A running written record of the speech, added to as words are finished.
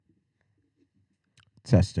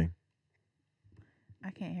Testing. I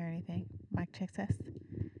can't hear anything. Mic check test.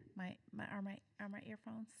 Are my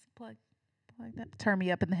earphones plugged up? Turn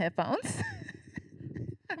me up in the headphones.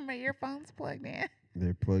 Are my earphones plugged in?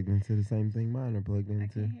 They're plugged into the same thing mine are plugged I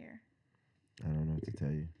into. can't hear. I don't know what to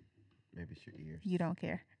tell you. Maybe it's your ears. You don't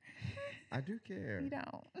care. I do care. You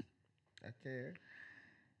don't. I care.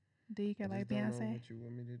 Do you care I like just don't know Beyonce? what you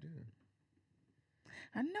want me to do.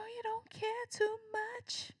 I know you don't care too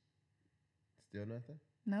much. Still nothing?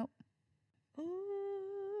 Nope. Ooh,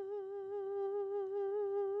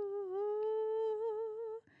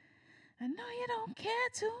 I know you don't care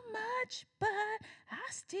too much, but I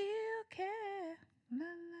still care. La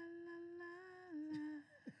la la la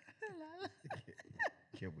la.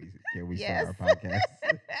 Can we Yes. start our podcast?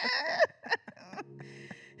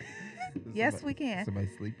 Yes, we can. Somebody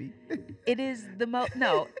sleepy? It is the most.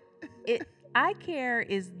 No, it. I Care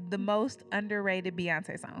is the most underrated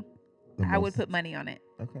Beyonce song. I would put money on it.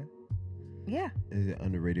 Okay. Yeah. Is it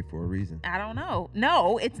underrated for a reason? I don't know.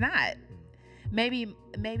 No, it's not. Maybe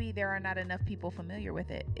there are not enough people familiar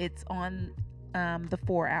with it. It's on the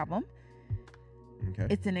 4 album.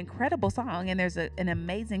 Okay. It's an incredible song, and there's an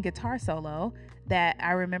amazing guitar solo that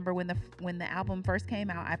I remember when the album first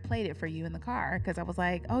came out. I played it for you in the car because I was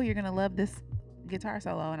like, "Oh, you're gonna love this guitar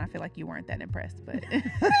solo," and I feel like you weren't that impressed, but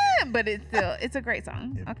but it's a great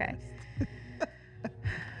song. Okay.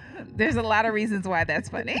 There's a lot of reasons why that's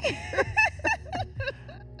funny.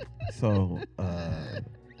 So,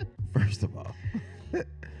 first of all,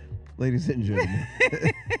 ladies and gentlemen,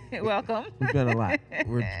 welcome. we've done a lot.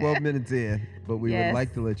 We're 12 minutes in, but we would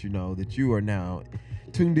like to let you know that you are now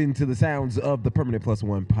tuned into the sounds of the Permanent Plus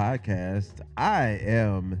One podcast. I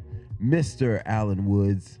am Mr. Alan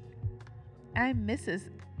Woods. I'm Mrs.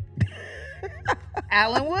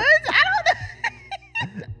 Alan Woods? I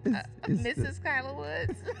don't know. Mrs. Kyla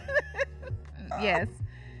Woods? Yes.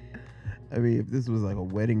 I mean, if this was like a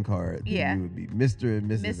wedding card, then you would be Mr. and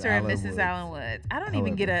Mrs. Mr. Alan and Mrs. Woods. Alan Woods. I don't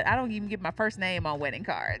even get my first name on wedding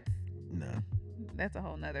cards. No. That's a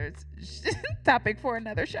whole nother topic for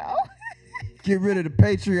another show. Get rid of the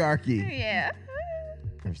patriarchy. Yeah.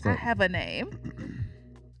 I have a name.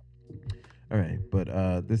 All right,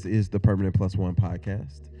 but this is the Permanent Plus One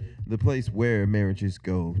podcast, the place where marriages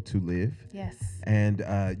go to live. Yes. And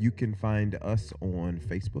you can find us on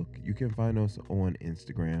Facebook. You can find us on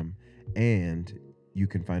Instagram. And you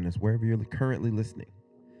can find us wherever you're currently listening.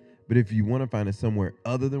 But if you want to find us somewhere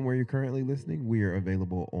other than where you're currently listening, we are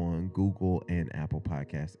available on Google and Apple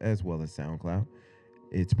Podcasts, as well as SoundCloud.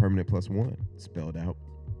 It's Permanent Plus One, spelled out.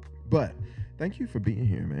 But thank you for being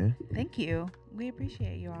here, man. Thank you. We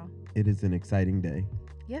appreciate you all. It is an exciting day.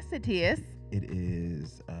 Yes, it is. It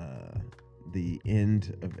is the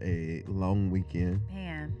end of a long weekend.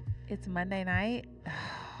 Man, it's Monday night.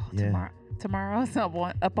 Yeah. Tomorrow's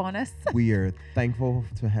up on us. We are thankful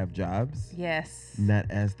to have jobs. Yes. Not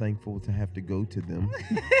as thankful to have to go to them.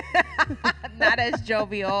 Not as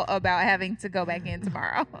jovial about having to go back in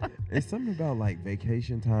tomorrow. It's something about like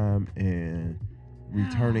vacation time and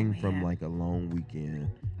returning from like a long weekend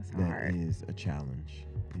that is a challenge,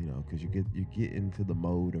 you know, because you get into the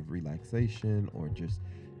mode of relaxation or just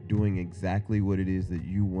doing exactly what it is that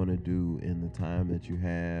you want to do in the time that you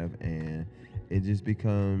have, and it just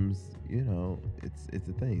becomes, you know, it's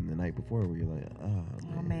a thing the night before where you're like,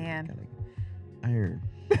 oh man. Gotta iron.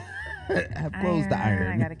 Have clothes to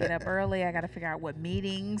iron. I gotta get up early. I gotta figure out what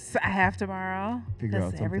meetings I have tomorrow. Figure out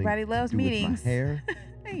something everybody loves to do meetings. With my hair.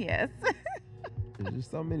 Yes. There's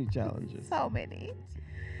just so many challenges. So many.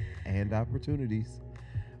 And opportunities.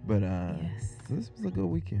 But yes. So this was a good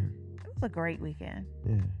weekend. It was a great weekend.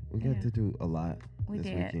 Yeah. We got to do a lot this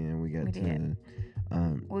weekend. We got to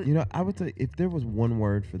you know, I would say if there was one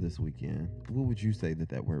word for this weekend, what would you say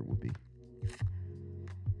that word would be?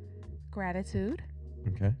 Gratitude.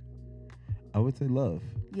 Okay. I would say love.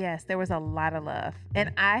 Yes, there was a lot of love.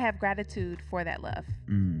 And I have gratitude for that love.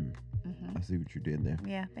 I see what you did there.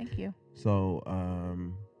 Yeah, thank you. So,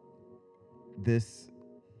 this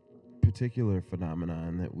particular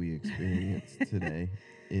phenomenon that we experienced today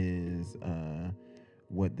is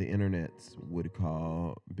what the internets would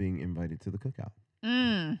call being invited to the cookout.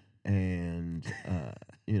 And,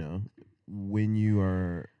 you know, when you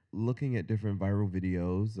are looking at different viral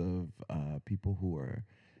videos of people who are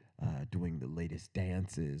doing the latest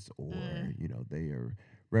dances or, you know, they are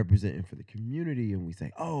representing for the community, and we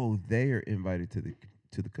say, oh, they are invited to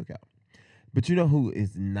the cookout. But you know who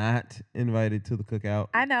is not invited to the cookout?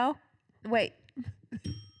 I know. Wait.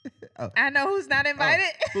 I know who's not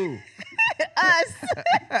invited. Who? Us.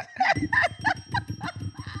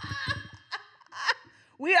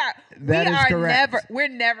 We are That is correct. we're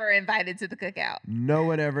never invited to the cookout. No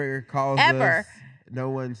one ever calls Ever. us.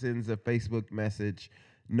 No one sends a Facebook message.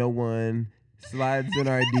 No one slides in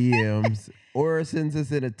our DMs or sends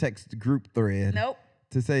us in a text group thread Nope.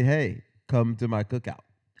 to say, hey, come to my cookout.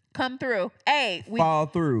 Come through. Hey, Fall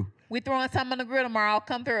through. we throwing something on the grill tomorrow.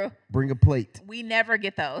 Come through. Bring a plate. We never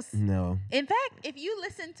get those. No. In fact, if you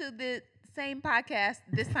listen to the same podcast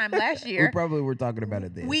this time last We year, probably were talking about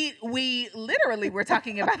it then. we literally were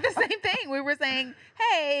talking about the same thing. We were saying,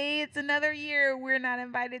 hey, it's another year we're not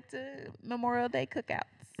invited to Memorial Day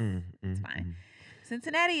cookouts. It's fine.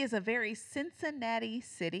 Cincinnati is a very Cincinnati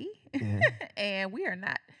city, and we are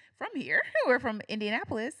not from here. We're from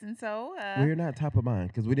Indianapolis, and so we're not top of mind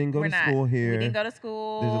because we didn't go to school here. We didn't go to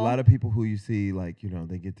school. There's a lot of people who you see, like, you know,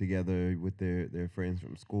 they get together with their friends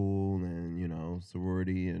from school and, you know,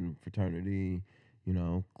 sorority and fraternity, you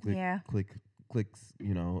know, cliques,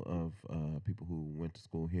 you know, of people who went to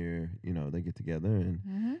school here. You know, they get together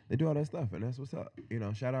and they do all that stuff, and that's what's up. You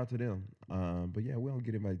know, shout out to them. But yeah, we don't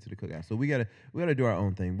get invited to the cookout, so we gotta do our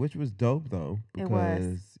own thing, which was dope though,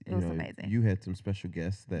 because it was amazing. You had some special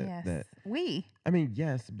guests that I mean,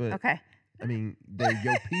 yes, but okay. I mean, they're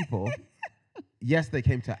your people. Yes, they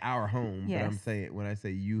came to our home, Yes. but I'm saying when I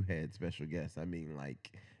say you had special guests, I mean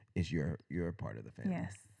like it's you're a part of the family.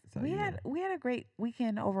 Yes. So, we had a great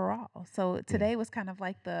weekend overall. So today was kind of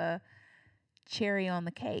like the cherry on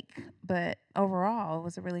the cake, but overall it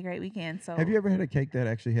was a really great weekend. So have you ever had a cake that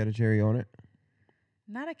actually had a cherry on it?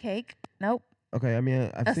 Not a cake. Nope. Okay, I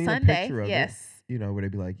mean I've seen sundae, a picture of yes. it. You know, where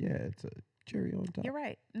they'd be like, yeah, it's a cherry on top. You're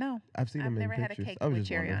right. No. I've seen them in never pictures. had a cake I was with just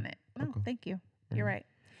cherry wondering. on it. No, Okay. thank you. All You're right. right.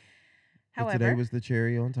 But However, today was the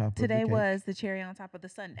cherry on top of the today cake. was the cherry on top of the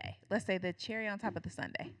sundae. Let's say the cherry on top of the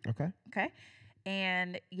sundae. Okay. Okay.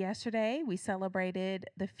 And yesterday we celebrated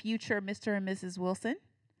the future Mr. and Mrs. Wilson,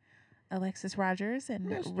 Alexis Rogers and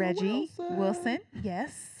Mr. Reggie Wilson. Wilson.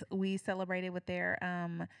 Yes, we celebrated with their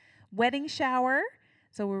wedding shower.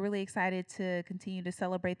 So we're really excited to continue to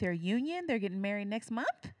celebrate their union. They're getting married next month.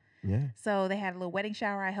 Yeah. So they had a little wedding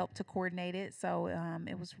shower. I helped to coordinate it. So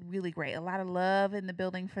it was really great. A lot of love in the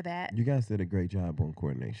building for that. You guys did a great job on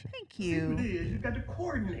coordination. Thank you. You got to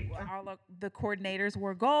coordinate. All of the coordinators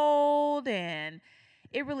were gold, and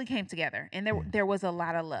it really came together. And there was a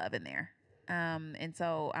lot of love in there. And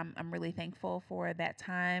so I'm really thankful for that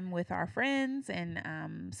time with our friends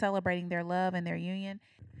and celebrating their love and their union.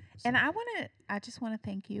 And I just want to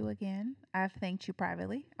thank you again. I've thanked you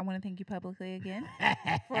privately. I want to thank you publicly again.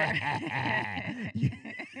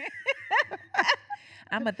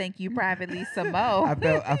 I'm gonna thank you privately some more.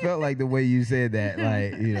 I felt like the way you said that,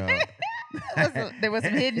 like, you know. There was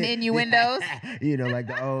some hidden innuendos. You know, like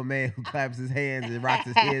the old man who claps his hands and rocks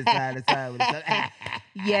his head side to side with his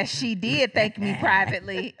Yes, she did thank me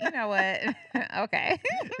privately. You know what? Okay.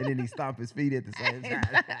 and then he stomp his feet at the same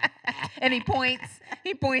time. And he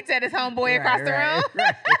points at his homeboy across the room.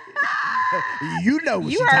 Right. You know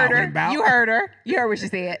what You she's heard talking her. about. You heard her. You heard what she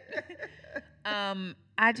said.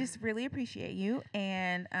 I just really appreciate you.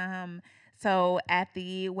 And so at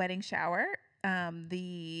the wedding shower,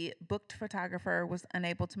 the booked photographer was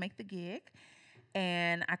unable to make the gig.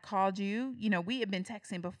 And I called you. You know, we had been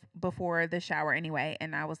texting before the shower anyway.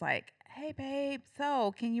 And I was like, hey, babe,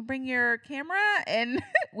 so can you bring your camera? And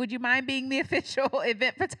would you mind being the official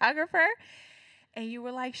event photographer? And you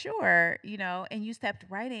were like, sure, you know, and you stepped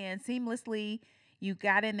right in seamlessly. You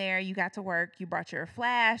got in there, you got to work, you brought your you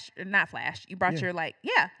brought your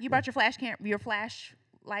you brought your your flash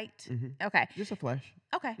light. Mhm. Okay. Just a flash.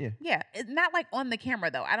 Okay. Yeah. Yeah. It's not like on the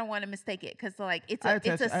camera though. I don't want to mistake it because like it's I a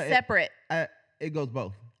attached- separate. It goes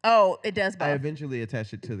both. Oh, it does I both. eventually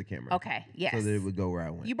attached it to the camera. Okay. Yes. So that it would go where I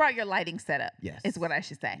went. You brought your lighting setup. Yes. Is what I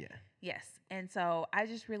should say. Yeah. Yes. And so I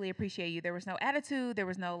just really appreciate you. There was no attitude. There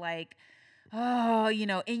was no like, oh, you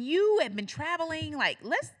know, and you had been traveling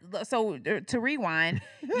to rewind,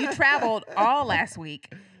 you traveled all last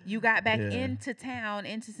week. You got back into town,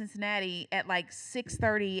 into Cincinnati at like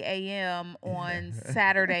 6:30 a.m. on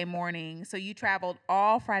Saturday morning. So you traveled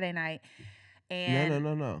all Friday night. And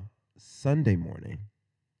No. Sunday morning.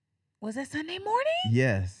 Was it Sunday morning?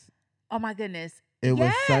 Yes. Oh my goodness. It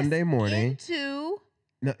was Sunday morning.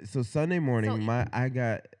 No, so Sunday morning, So-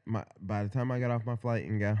 by the time I got off my flight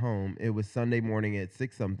and got home, it was Sunday morning at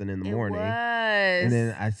 6-something in the morning. It was. And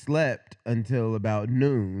then I slept until about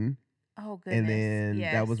noon. Oh goodness. And then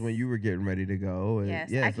that was when you were getting ready to go. And Yes,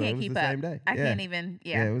 yeah, I so can't it was keep the up. same day. I can't even.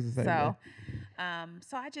 Yeah, it was the same so, day.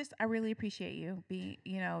 So I really appreciate you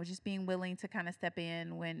just being willing to kind of step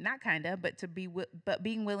in when not kind of, but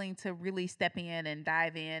being willing to really step in and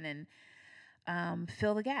dive in and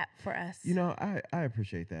fill the gap for us. You know, I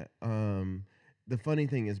appreciate that. the funny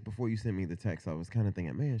thing is, before you sent me the text, I was kind of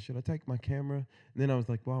thinking, man, should I take my camera? And then I was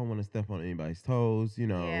like, well, I don't want to step on anybody's toes,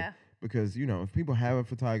 Yeah. because if people have a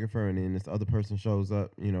photographer and then this other person shows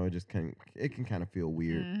up, it can kind of feel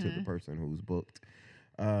weird to the person who's booked.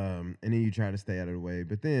 And then you try to stay out of the way.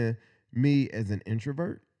 But then me as an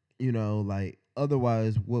introvert, like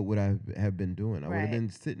otherwise, what would I have been doing? I would have Right. been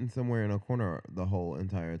sitting somewhere in a corner the whole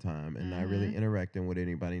entire time and not really interacting with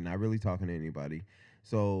anybody, not really talking to anybody.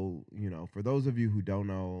 So, for those of you who don't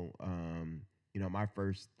know, my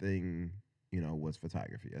first thing, was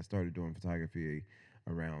photography. I started doing photography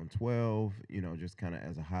around 12, just kind of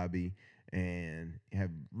as a hobby, and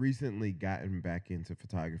have recently gotten back into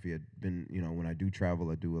photography. I've been, when I do travel,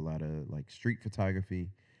 I do a lot of like street photography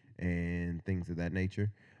and things of that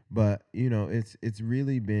nature. But, it's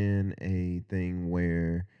really been a thing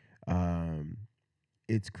where um,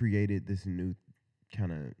 it's created this new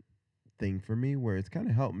kind of thing for me where it's kind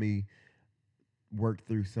of helped me work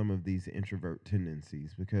through some of these introvert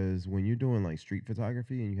tendencies, because when you're doing like street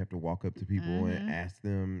photography and you have to walk up to people and ask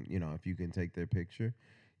them, if you can take their picture,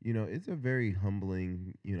 it's a very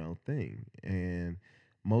humbling, thing. And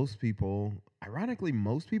most people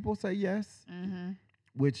say yes,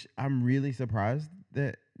 which I'm really surprised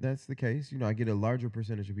that that's the case. I get a larger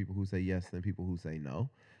percentage of people who say yes than people who say no.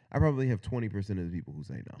 I probably have 20% of the people who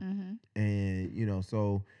say no. And,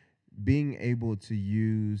 so being able to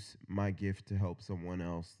use my gift to help someone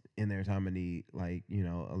else in their time of need, like,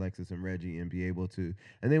 Alexis and Reggie, and be able to,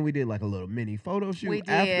 and then we did like a little mini photo shoot We did.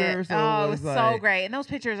 after. So it was like, so great. And those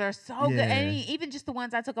pictures are so good. Yeah. And even just the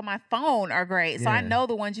ones I took on my phone are great. So I Yeah. know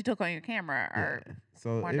the ones you took on your camera are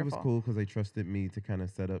So it was wonderful. cool because they trusted me to kind of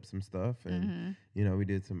set up some stuff, and we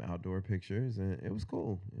did some outdoor pictures, and it was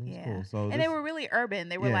cool. It was cool. So and they were really urban.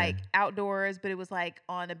 They were Yeah. like outdoors, but it was like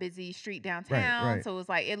on a busy street downtown. right. So it was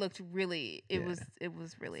like it looked really. It Yeah.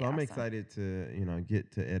 was really. So awesome. I'm excited to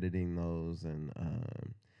get to editing those, and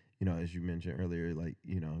as you mentioned earlier, like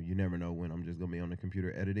you never know when I'm just gonna be on the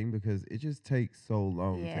computer editing, because it just takes so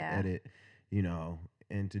long to Yeah. edit,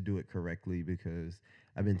 and to do it correctly, because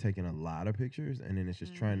I've been taking a lot of pictures, and then it's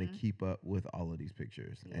just trying to keep up with all of these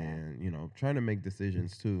pictures, Yeah. and trying to make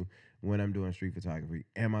decisions too when I'm doing street photography.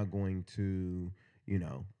 Am I going to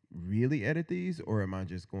really edit these, or am I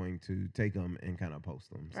just going to take them and kind of post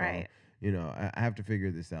them? Right. So I have to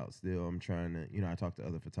figure this out still. I'm trying to, I talk to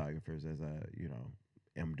other photographers as I,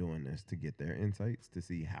 am doing this to get their insights, to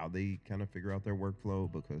see how they kind of figure out their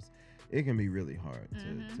workflow, because it can be really hard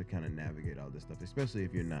to kind of navigate all this stuff, especially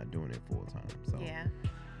if you're not doing it full time. So Yeah.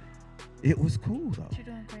 it was cool though. But you're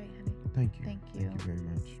doing great, honey. Thank you. Thank you. Thank you very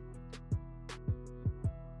much.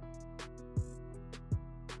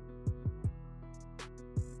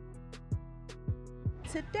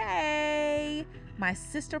 Today, my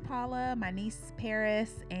sister Paula, my niece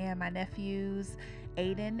Paris, and my nephews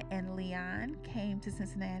Aiden and Leon came to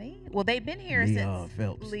Cincinnati. Well, they've been here Leon since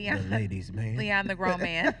Phelps, Leon, the ladies' man. Leon the grown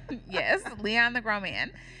man. Yes, Leon the grown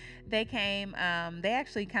man. They came. They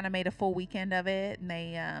actually kind of made a full weekend of it, and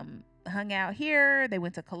they hung out here. They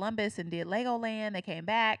went to Columbus and did Legoland. They came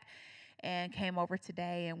back and came over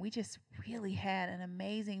today, and we just really had an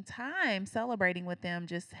amazing time celebrating with them,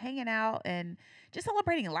 just hanging out and just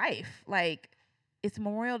celebrating life. Like, it's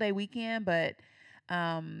Memorial Day weekend, but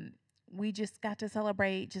we just got to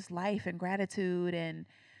celebrate just life and gratitude. And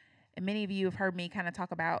many of you have heard me kind of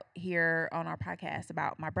talk about here on our podcast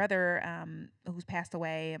about my brother who's passed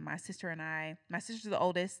away, and my sister and I. My sister's the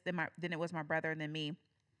oldest, then it was my brother, and then me.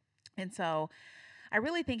 And so I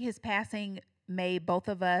really think his passing made both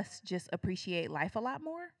of us just appreciate life a lot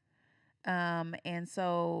more. And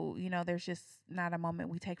so, there's just not a moment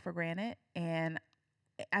we take for granted. And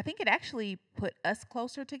I think it actually put us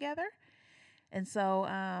closer together. And so,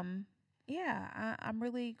 I'm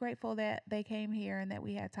really grateful that they came here and that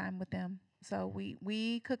we had time with them. So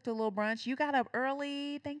we cooked a little brunch. You got up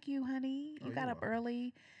early. Thank you, honey. You got up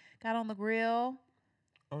early, got on the grill.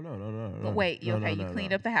 Oh no. But wait, you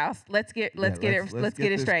cleaned up the house. Let's get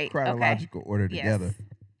it straight. Chronological order together.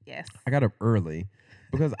 Yes. I got up early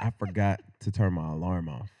because I forgot to turn my alarm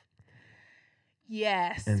off.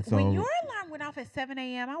 Yes. And so, when your alarm went off at 7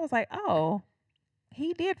 a.m., I was like, oh,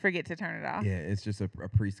 he did forget to turn it off. Yeah, it's just a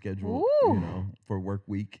pre-scheduled, for work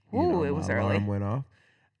week. It was my early. Alarm went off,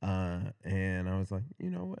 and I was like, you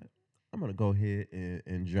know what? I'm gonna go ahead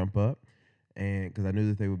and jump up, and because I knew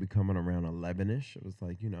that they would be coming around 11ish. It was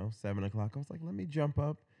like 7 o'clock. I was like, let me jump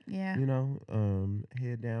up. Yeah.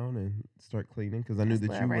 Head down and start cleaning, because I knew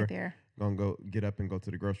that you were gonna get up and go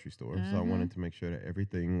to the grocery store. So I wanted to make sure that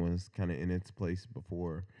everything was kind of in its place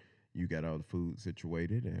before you got all the food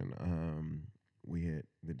situated. And we had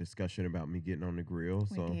the discussion about me getting on the grill.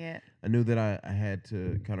 We So did. I knew that I had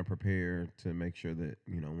to kind of prepare to make sure that,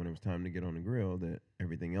 when it was time to get on the grill, that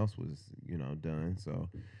everything else was, done. So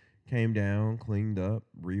came down, cleaned up,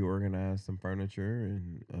 reorganized some furniture,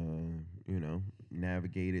 and,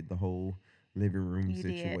 navigated the whole living room You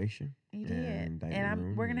did. situation. You did. And dining And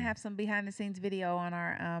room. we're going to have some behind the scenes video on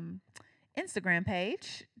our Instagram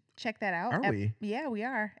page. Check that out. Are we? Yeah, we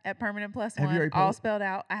are at Permanent Plus Have you One, already all posted? spelled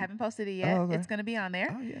out. I haven't posted it yet. Oh, okay. It's going to be on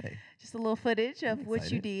there. Oh, yay. Just a little footage of I'm what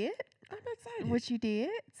you excited. did. I'm excited. What you did.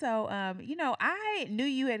 So, I knew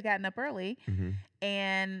you had gotten up early, Mhm.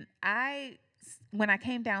 and when I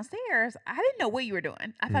came downstairs, I didn't know what you were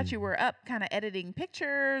doing. I thought Mm. you were up kind of editing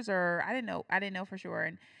pictures, or I didn't know for sure.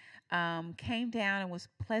 And came down and was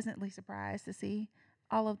pleasantly surprised to see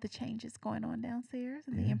all of the changes going on downstairs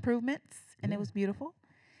and the Yeah. improvements, and Yeah. it was beautiful.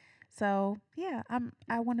 So yeah,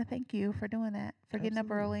 I want to thank you for doing that, for getting up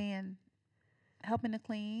Absolutely. early and helping to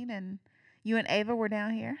clean. And you and Ava were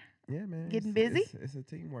down here. Yeah, man. Getting it's- busy? It's a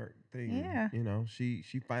teamwork thing. Yeah.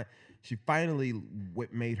 She finally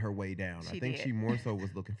made her way down. She I think did. she more so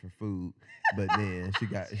was looking for food, but then she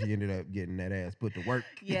ended up getting that ass put to work.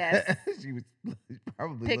 Yes. She was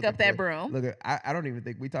probably Pick looking up that for- broom. Look, I don't even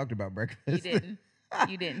think we talked about breakfast. You didn't.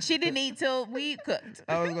 You didn't. She didn't eat till we cooked.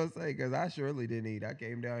 I was gonna say because I surely didn't eat. I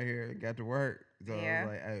came down here and got to work, so Yeah. I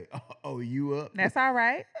was like, "Hey, oh, you up? That's all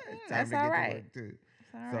right. It's time That's to all get to right. work too."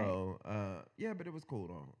 It's all right. So yeah, but it was cool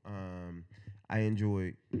though. I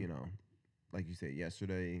enjoyed, like you said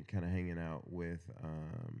yesterday, kind of hanging out with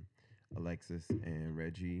Alexis and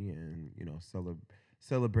Reggie, and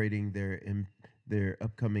celebrating their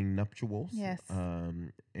upcoming nuptials. Yes.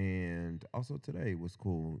 And also today was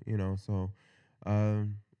cool. So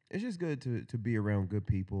it's just good to be around good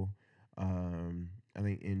people. I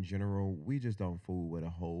think in general we just don't fool with a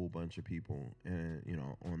whole bunch of people, and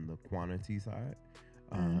on the quantity side.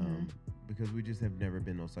 Mhm. Because we just have never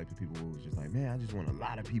been those types of people who was just like, man, I just want a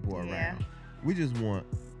lot of people Yeah. around. We just want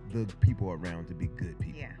the people around to be good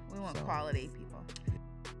people. Yeah, we want So- quality people.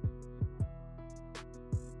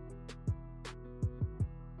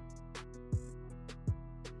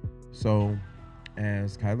 So,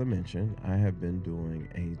 as Kyla mentioned, I have been doing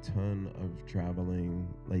a ton of traveling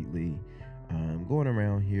lately, going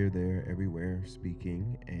around here, there, everywhere,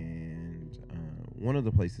 speaking. And one of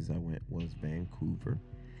the places I went was Vancouver.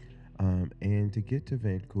 And to get to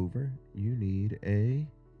Vancouver, you need a.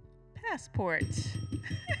 Passport.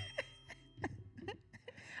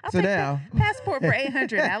 I'll So take the now, passport for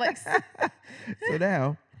 800, Alex. so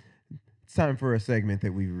now, it's time for a segment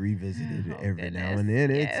that we revisited Oh, every now goodness. and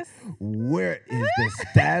then. It's Yes. where is the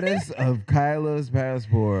status of Kyla's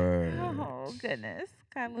passport? Oh, goodness.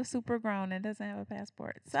 Kyla's super grown and doesn't have a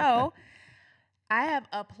passport. So I have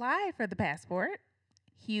applied for the passport.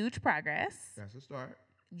 Huge progress. That's a start.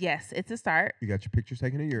 Yes, it's a start. You got your pictures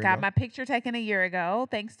taken a year Got ago. my picture taken a year ago,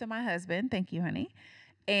 thanks to my husband. Thank you, honey.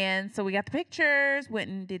 And so we got the pictures, went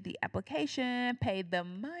and did the application, paid the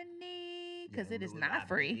money, because it is not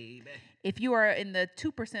free. If you are in the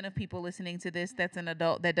 2% of people listening to this that's an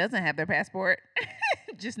adult that doesn't have their passport,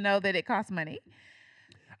 just know that it costs money.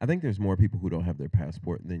 I think there's more people who don't have their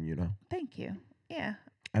passport than you know. Thank you. Yeah.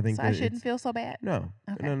 I think So that I shouldn't it's- feel so bad. No,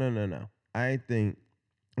 Okay. no. I think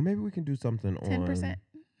maybe we can do something 10%. on.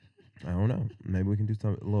 I don't know. Maybe we can do a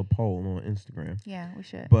little poll on Instagram. Yeah, we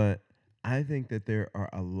should. But I think that there are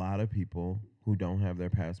a lot of people who don't have their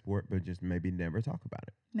passport, but just maybe never talk about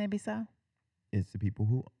it. Maybe so. It's the people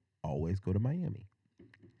who always go to Miami.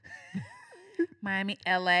 Miami,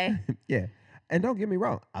 LA. Yeah. And don't get me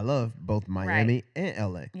wrong, I love both Miami and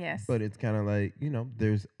LA. Yes. But it's kind of like,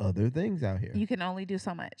 there's other things out here. You can only do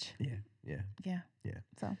so much. Yeah. Yeah. Yeah.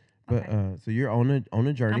 So, But okay. so you're on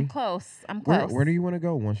a journey. I'm close. Where do you want to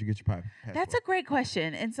go once you get your passport? That's a great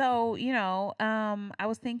question. And so, I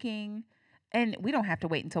was thinking, and we don't have to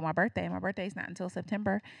wait until my birthday. My birthday's not until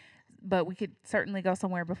September, but we could certainly go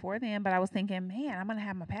somewhere before then. But I was thinking, man, I'm going to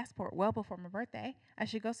have my passport well before my birthday. I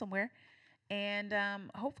should go somewhere. And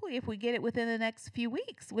hopefully if we get it within the next few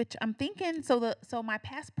weeks, which I'm thinking, so my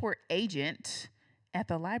passport agent at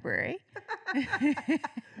the library,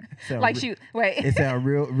 Sound like re- she, wait. It sounds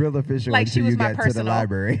real official Like until she was you my got to the personal-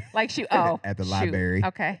 library. Like she, At the shoot. library.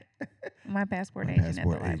 Okay. My passport My agent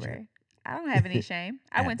passport at the agent. library. I don't have any shame.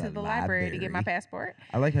 I At went to the the library to get my library. passport.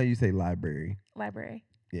 I like how you say library. Library.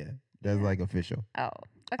 Yeah, that's Yeah. like official. Oh, I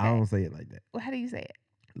okay. don't say it like that. Well, how do you say it?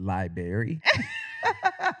 Library.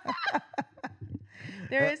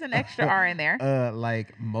 There is an extra R in there.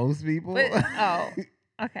 Like most people. But,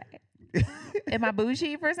 okay. Am I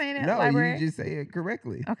bougie for saying it? No, Library? you just say it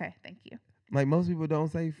correctly. Okay, thank you. Like most people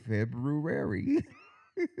don't say February.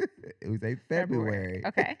 It was a February.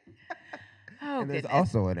 Okay. Oh, And there's goodness.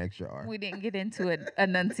 also an extra R. We didn't get into an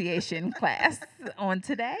enunciation class on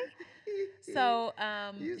today. So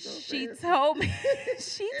You so she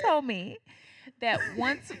fancy. told me that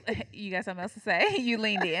once you got something else to say, you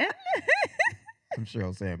leaned in. I'm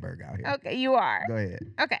Sheryl Sandberg out here. Okay, you are. Go ahead.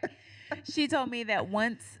 Okay. She told me that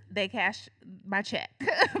once they cash my check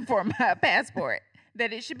for my passport,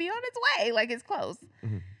 that it should be on its way, like it's close.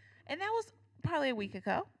 Mhm. And that was probably a week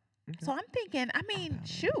ago. Okay. So I'm thinking, I mean, About a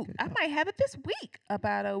shoot, week I ago. might have it this week.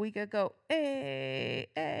 About a week ago.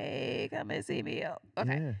 Hey, come and see me.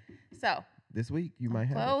 Okay. Yeah. So This week you I'm might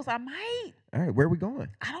have it. close. I might. All right, where are we going?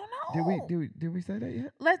 I don't Did know. we say that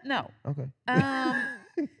yet? Let's no. Okay.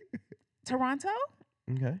 Toronto,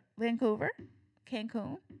 Okay. Vancouver,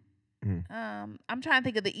 Cancun. Mhm. I'm trying to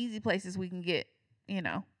think of the easy places we can get,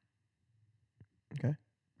 Okay.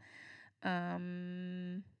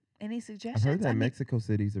 Any I've suggestions? heard that I mean, Mexico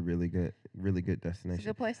City's a really good it's a destination.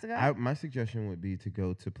 good place to go. My suggestion would be to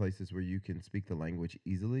go to places where you can speak the language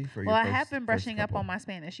easily for Well, your I first, have been brushing up couple. on my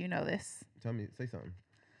Spanish. You know this. Tell me, say something.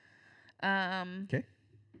 Okay.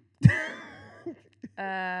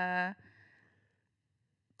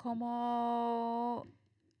 Como.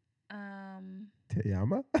 Te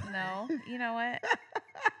llama? No. You know what?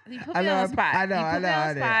 You put I me know, on the spot. I know, You I put know, me on I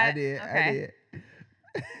the did, spot. I did, Okay. I did.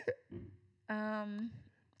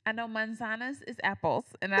 I know manzanas is apples,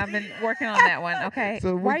 and I've been working on that one. Okay.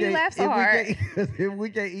 So Why you laugh so hard? If we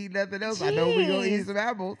can't eat nothing else, I know we gonna eat Jeez. some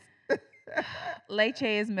apples. Leche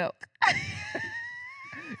is milk.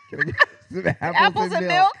 Can I get some Apples and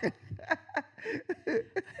milk. milk?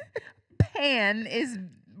 Pan is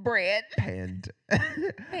bread. Panned.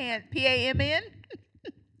 Pan. P-A-M-N.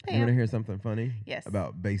 You want to hear something funny? Yes.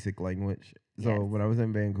 About basic language. So Yes. when I was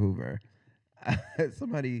in Vancouver, I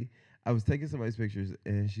was taking somebody's pictures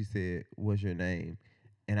and she said, "What's your name?"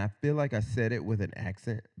 And I feel like I said it with an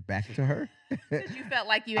accent back to her. Because you felt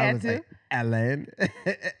like you I had was to. like, Alain.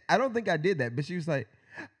 I don't think I did that, but she was like,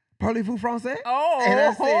 "Parlez-vous français?" And Oh,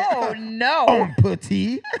 I said, no. "En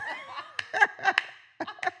petit."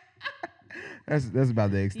 That's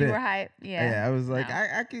about the You extent. were hype. Yeah. Yeah, I was like, No.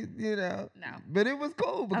 I could, No. But it was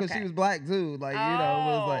cool because Okay. she was black too. Like, it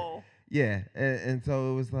was like, Oh. yeah. And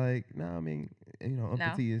so it was like, no, I mean, No.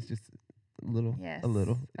 empathy is just a little, Yes. you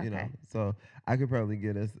know. Okay. So I could probably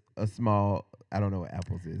get us a small, I don't know what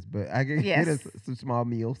apples is, but I could get us Yes. some small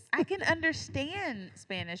meals. I can understand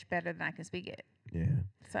Spanish better than I can speak it. Yeah.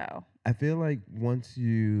 So, I feel like once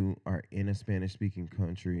you are in a Spanish speaking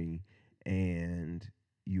country and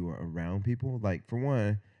you are around people, like for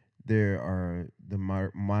one, there are the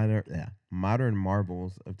modern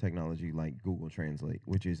marvels of technology like Google Translate,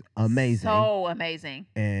 which is amazing. So amazing.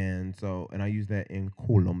 And I use that in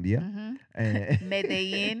Colombia. Mm-hmm. And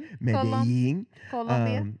Medellin, Medellin.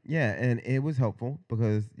 Colombia. Yeah, and it was helpful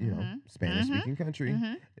because, Mhm. Spanish speaking country.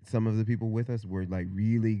 Mm-hmm. Some of the people with us were like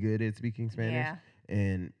really good at speaking Spanish. Yeah.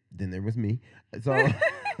 And then there was me. So,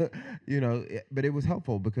 but it was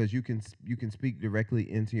helpful because you can speak directly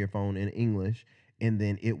into your phone in English, and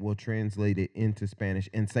then it will translate it into Spanish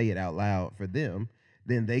and say it out loud for them.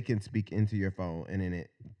 Then they can speak into your phone, and then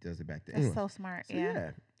it does it back to That's English. so smart. So,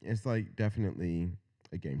 Yeah. it's like definitely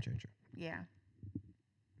a game changer. Yeah.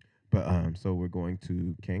 But so we're going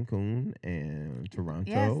to Cancun and Toronto.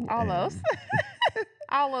 Yes, all those. and-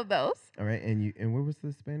 All of those. All right, and where was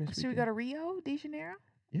the Spanish? Should we go to Rio de Janeiro?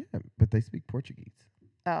 Yeah, but they speak Portuguese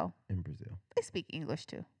Oh, in Brazil. they speak English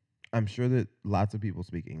too. I'm sure that lots of people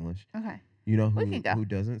speak English. Okay. You know We can go. who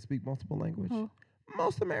doesn't speak multiple language? Who?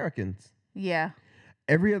 Most Americans. Yeah.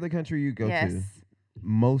 Every other country you go Yes. to,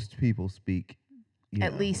 most people speak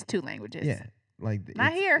At least two languages. Yeah. Like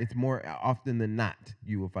Not here. It's more often than not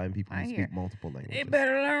you will find people Not who here. speak multiple languages. They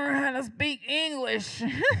better learn how to speak English.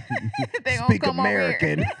 They gonna Speak come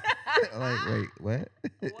American. Over here. Like, wait, what?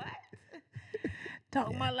 What?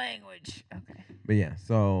 Talk Yeah. my language. Okay. But yeah,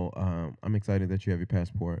 so I'm excited that you have your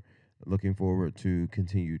passport. Looking forward to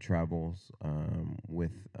continued travels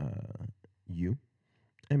with you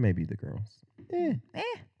and maybe the girls. Eh,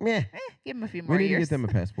 Yeah. give them a few We more need years. to get them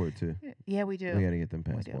a passport too. Yeah, we do. We got to get them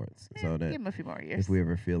do. passports Eh, so that give them a few more years. if we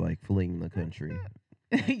ever feel like fleeing the country,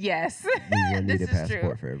 yes. we will need This a is passport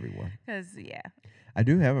true. for everyone. Because, yeah. I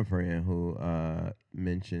do have a friend who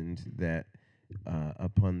mentioned that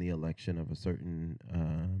upon the election of a certain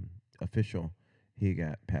official, he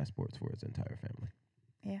got passports for his entire family.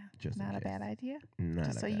 Yeah. Just in Not a case. bad idea. Not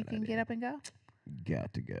Just a so you bad can idea. get up and go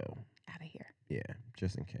Got to go. out of here. Yeah,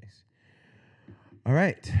 just in case. All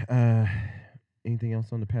right. Anything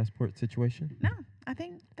else on the passport situation? No, I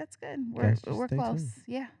think that's good. Guys, just We're stay close. tuned.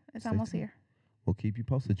 Yeah, it's Stay almost tuned. here. We'll keep you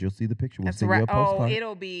posted. You'll see the picture. We'll That's send you right. a postcard.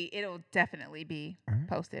 It'll definitely be All right.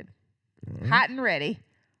 posted, All right. hot and ready,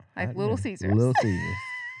 like Hot Little now. Caesars. Little Caesars.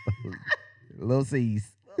 Little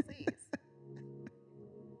C's. Little Caesars.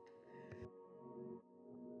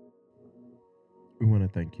 We want to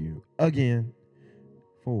thank you again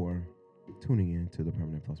for tuning in to the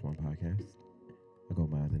Permanent Plus One podcast. I go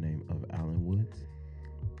by the name of Alan Woods.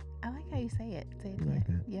 I like how you say it. Say it You again. like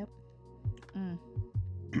that? Yep.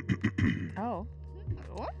 Oh.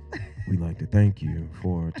 What? We'd like to thank you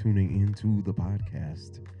for tuning into the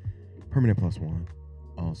podcast Permanent Plus One,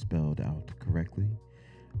 all spelled out correctly.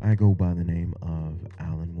 I go by the name of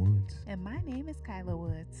Alan Woods. And my name is Kyla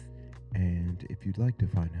Woods. And if you'd like to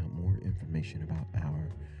find out more information about our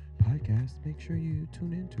podcast, make sure you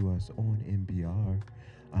tune in to us on MBR.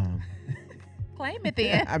 Claim it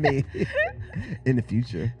then. I mean, in the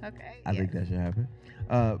future. Okay. I think that should happen.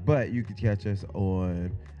 But you can catch us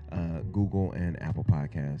on Google and Apple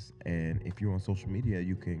Podcasts. And if you're on social media,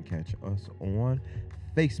 you can catch us on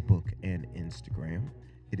Facebook and Instagram.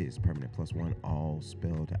 It is Permanent Plus One, all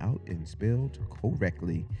spelled out and spelled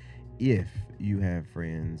correctly. If you have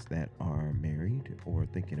friends that are married or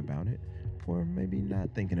thinking about it, or maybe not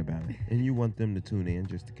thinking about it, and you want them to tune in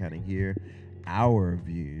just to kind of hear our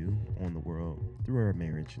view on the world through our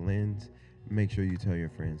marriage lens, make sure you tell your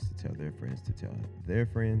friends to tell their friends to tell their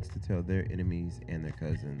friends to tell their enemies and their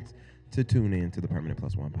cousins to tune in to the Permanent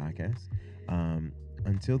Plus One podcast.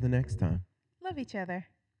 Until the next time. Love each other.